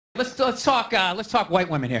Let's talk white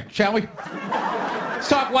women here, shall we? Let's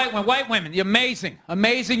talk white women. White women,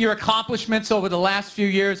 amazing your accomplishments over the last few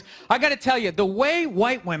years. I got to tell you, the way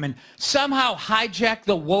white women somehow hijacked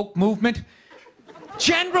the woke movement,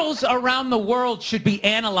 generals around the world should be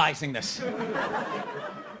analyzing this.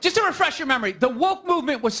 Just to refresh your memory, the woke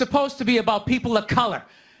movement was supposed to be about people of color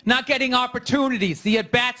not getting opportunities, the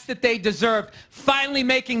at-bats that they deserved, finally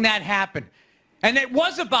making that happen. And it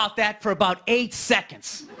was about that for about 8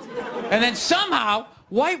 seconds. And then somehow,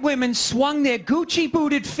 white women swung their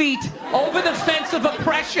Gucci-booted feet over the fence of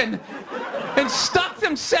oppression and stuck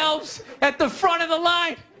themselves at the front of the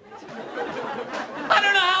line. I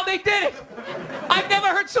don't know how they did it. I've never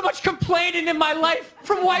heard so much complaining in my life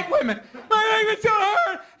from white women. My life is so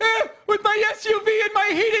hard with my SUV and my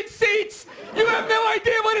heated seats. You have no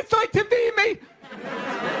idea what it's like to be me.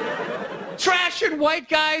 Trash and white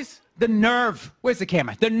guys, the nerve. Where's the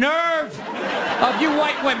camera? The nerve of you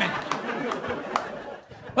white women.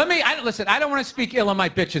 Listen, I don't want to speak ill of my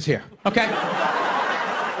bitches here, okay?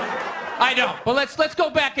 I don't, but let's go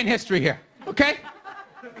back in history here, okay?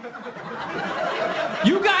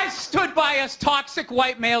 You guys stood by us toxic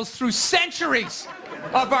white males through centuries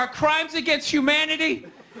of our crimes against humanity.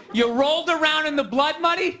 You rolled around in the blood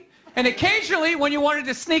money, and occasionally when you wanted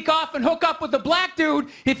to sneak off and hook up with a black dude,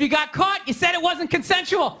 if you got caught, you said it wasn't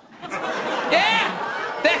consensual. Yeah,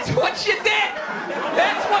 that's what you did.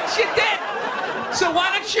 That's what you did. So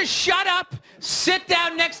why don't you shut up, sit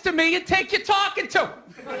down next to me, and take your talking to.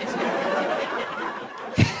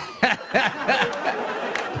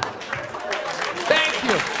 Thank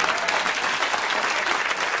you.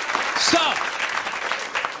 So,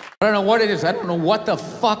 I don't know what it is. I don't know what the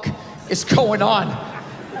fuck is going on.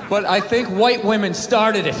 But I think white women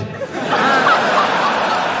started it.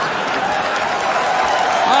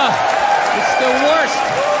 It's the worst.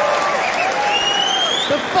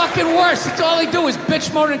 The fucking worst. It's all they do is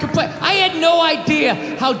bitch, moan, and complain. I had no idea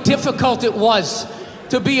how difficult it was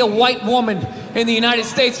to be a white woman in the United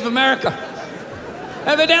States of America.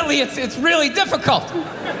 Evidently, it's really difficult.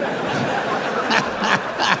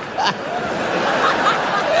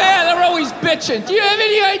 Yeah, they're always bitching. Do you have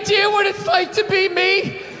any idea what it's like to be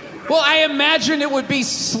me? Well, I imagine it would be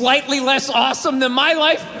slightly less awesome than my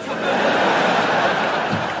life.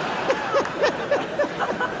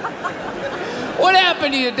 What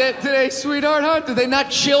happened to you today, sweetheart, huh? Did they not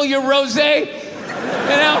chill your rosé?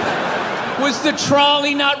 You know? Was the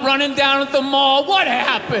trolley not running down at the mall? What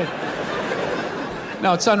happened?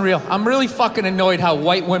 No, it's unreal. I'm really fucking annoyed how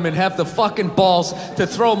white women have the fucking balls to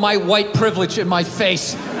throw my white privilege in my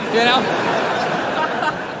face, you know?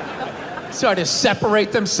 Sort of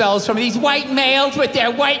separate themselves from these white males with their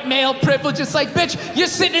white male privilege. It's like, bitch, you're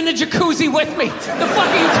sitting in the jacuzzi with me. The fuck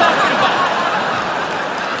are you talking about?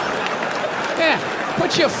 Yeah,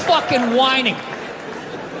 quit your fucking whining.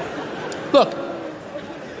 Look,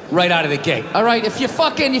 right out of the gate, all right? If you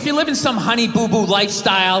live in some honey boo-boo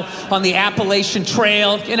lifestyle on the Appalachian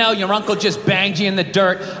Trail, you know, your uncle just banged you in the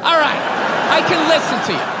dirt, all right, I can listen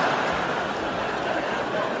to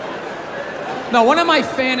you. Now, one of my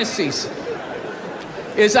fantasies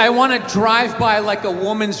is I want to drive by like a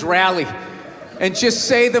woman's rally and just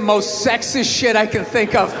say the most sexist shit I can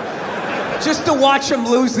think of, just to watch them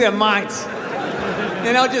lose their minds.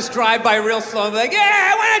 You know, just drive by real slow and be like,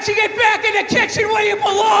 yeah, why don't you get back in the kitchen where you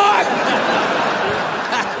belong?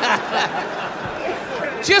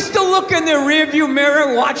 Just to look in the rearview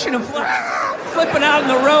mirror, watching them flipping out in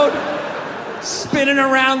the road, spinning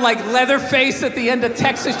around like Leatherface at the end of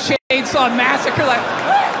Texas Chainsaw Massacre, like,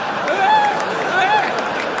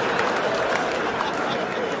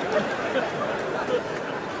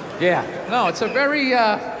 yeah, no, it's a very,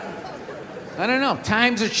 I don't know.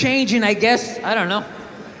 Times are changing, I guess. I don't know.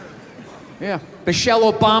 Yeah.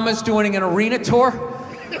 Michelle Obama's doing an arena tour.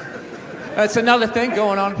 That's another thing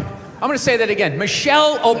going on. I'm going to say that again.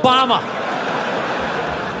 Michelle Obama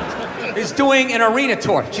is doing an arena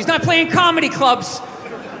tour. She's not playing comedy clubs.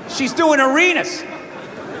 She's doing arenas.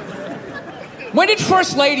 When did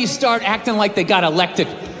first ladies start acting like they got elected?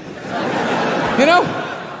 You know?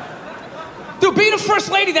 Dude, being a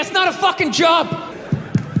first lady, that's not a fucking job.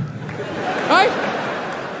 Right?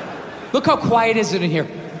 Look how quiet is it in here.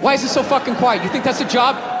 Why is it so fucking quiet? You think that's a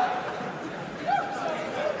job?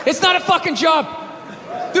 It's not a fucking job.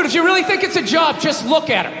 Dude, if you really think it's a job, just look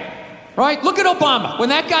at him. Right? Look at Obama. When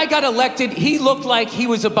that guy got elected, he looked like he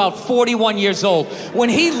was about 41 years old. When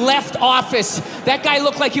he left office, that guy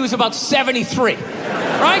looked like he was about 73.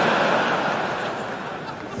 Right?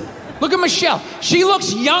 Look at Michelle. She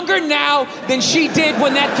looks younger now than she did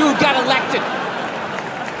when that dude got elected.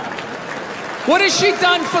 What has she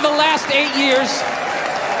done for the last 8 years?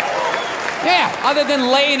 Yeah, other than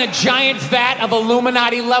lay in a giant vat of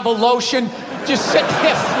Illuminati-level lotion, just sit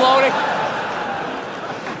there floating.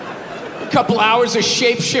 A couple hours, a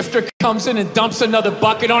shapeshifter comes in and dumps another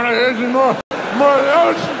bucket on her.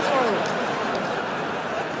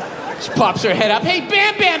 She pops her head up. Hey,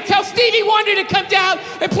 Bam Bam, tell Stevie Wonder to come down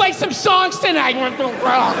and play some songs tonight.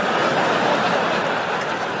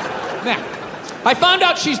 Now, I found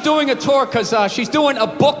out she's doing a tour because she's doing a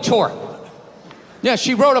book tour. Yeah,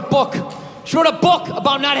 she wrote a book. She wrote a book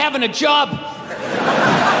about not having a job.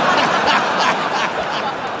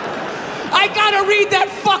 I gotta read that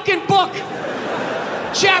fucking book.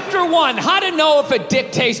 Chapter 1, how to know if a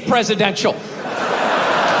dick tastes presidential.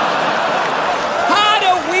 How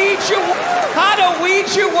to weed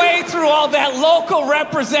your way through all that local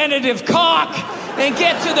representative cock and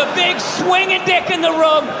get to the big swinging dick in the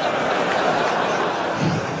room.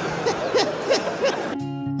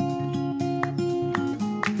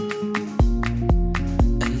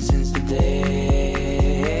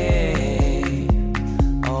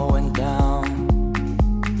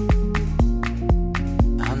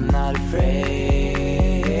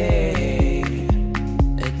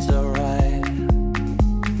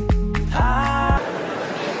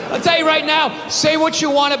 Right now, say what you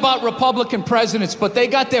want about Republican presidents, but they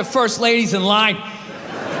got their first ladies in line.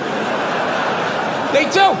 They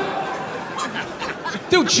do.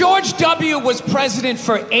 Dude, George W. was president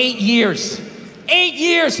for 8 years. 8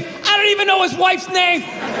 years. I don't even know his wife's name.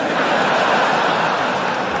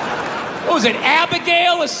 What was it,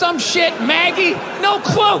 Abigail or some shit? Maggie? No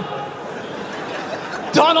clue.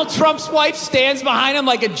 Donald Trump's wife stands behind him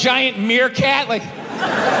like a giant meerkat, like...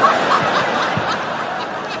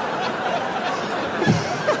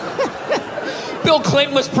 Bill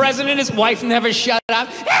Clinton was president, his wife never shut up.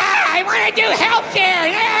 I want to do healthcare.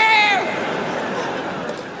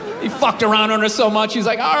 He fucked around on her so much, he's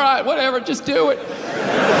like, all right, whatever, just do it.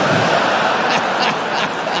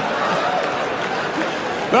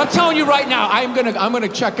 But I'm telling you right now, I'm gonna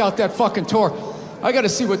check out that fucking tour. I gotta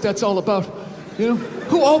see what that's all about. You know,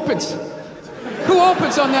 who opens? Who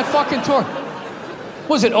opens on that fucking tour?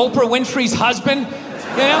 Was it Oprah Winfrey's husband?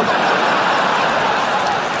 You know?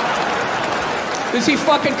 Does he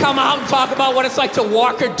fucking come out and talk about what it's like to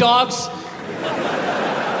walk her dogs?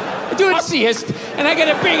 Dude, essayist, and I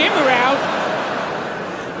gotta bring him around.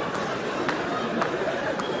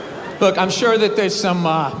 Look, I'm sure that there's some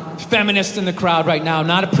feminists in the crowd right now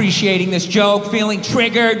not appreciating this joke, feeling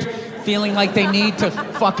triggered, feeling like they need to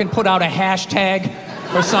fucking put out a hashtag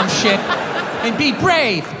or some shit and be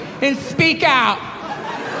brave and speak out.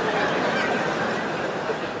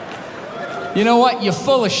 You know what? You're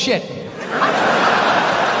full of shit.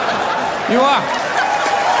 You are.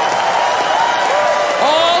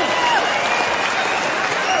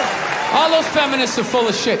 All those feminists are full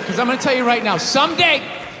of shit. Because I'm going to tell you right now, someday,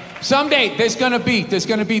 there's going to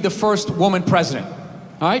be the first woman president.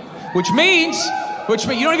 All right? Which means you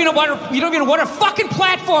don't even know what her fucking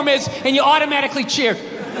platform is, and you automatically cheer.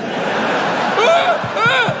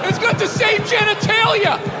 It's got the same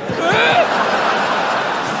genitalia.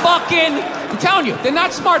 Fucking. I'm telling you, they're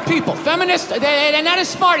not smart people. Feminists, they're not as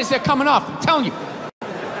smart as they're coming off. I'm telling you.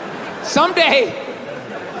 Someday,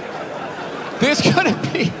 there's gonna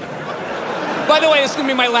be... By the way, this is gonna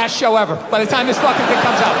be my last show ever, by the time this fucking thing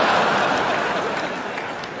comes out.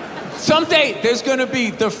 Someday, there's gonna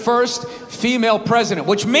be the first female president,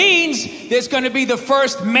 which means there's gonna be the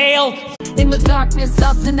first male... In the darkness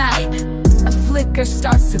of the night, a flicker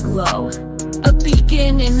starts to glow. A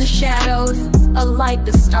beacon in the shadows, a light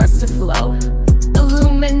that starts to flow,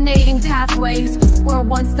 illuminating pathways where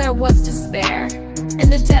once there was despair. In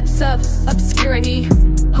the depths of obscurity,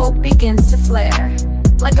 hope begins to flare.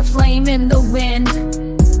 Like a flame in the wind,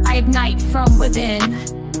 I ignite from within,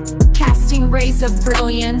 casting rays of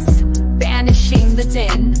brilliance, banishing the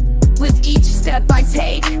din. With each step I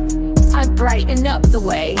take, I brighten up the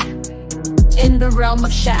way. In the realm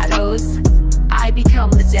of shadows, I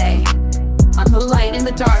become the day. I'm the light in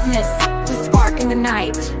the darkness, the spark in the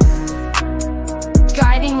night,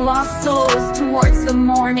 guiding lost souls towards the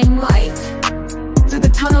morning light. Through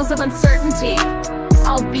the tunnels of uncertainty,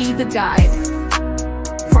 I'll be the guide.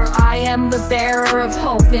 For I am the bearer of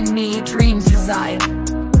hope, in me dreams reside.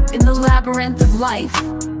 In the labyrinth of life,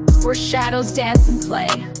 where shadows dance and play,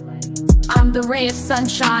 I'm the ray of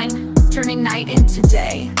sunshine, turning night into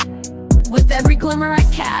day. With every glimmer I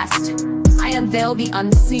cast, I unveil the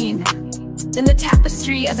unseen. In the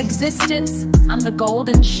tapestry of existence, I'm the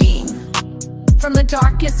golden sheen. From the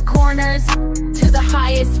darkest corners to the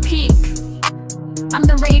highest peak, I'm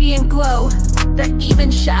the radiant glow that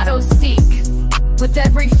even shadows seek. With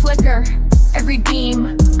every flicker, every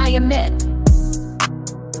beam I emit,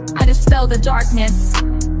 dispel the darkness.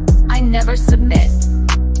 I never submit.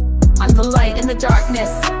 I'm the light in the darkness,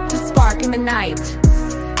 the spark in the night,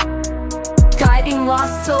 guiding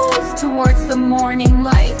lost souls towards the morning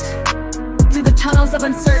light. Through the tunnels of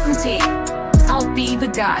uncertainty, I'll be the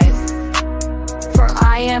guide. For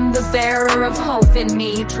I am the bearer of hope, in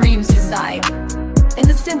me dreams reside. In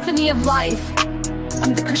the symphony of life,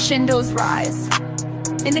 I'm the crescendo's rise.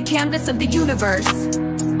 In the canvas of the universe,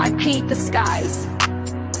 I paint the skies.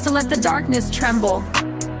 So let the darkness tremble,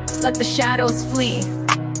 let the shadows flee.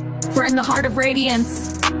 For in the heart of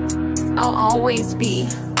radiance, I'll always be.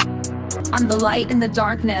 I'm the light in the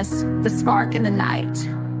darkness, the spark in the night,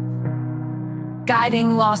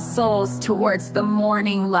 guiding lost souls towards the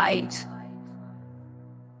morning light.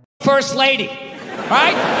 First lady,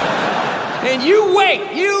 right? And you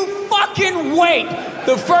wait, you fucking wait.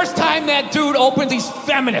 The first time that dude opens, these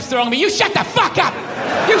feminists, they're on me, you shut the fuck up!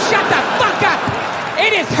 You shut the fuck up!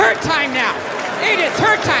 It is her time now. It is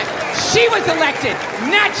her time. She was elected,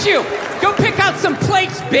 not you. Go pick out some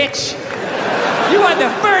plates, bitch. You are the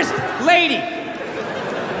first lady.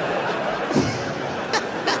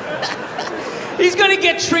 He's gonna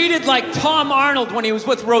get treated like Tom Arnold when he was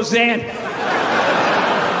with Roseanne.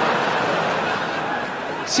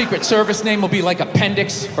 Secret Service name will be like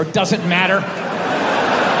Appendix or Doesn't Matter.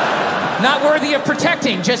 Not worthy of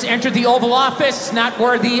protecting. Just entered the Oval Office. Not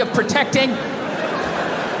worthy of protecting.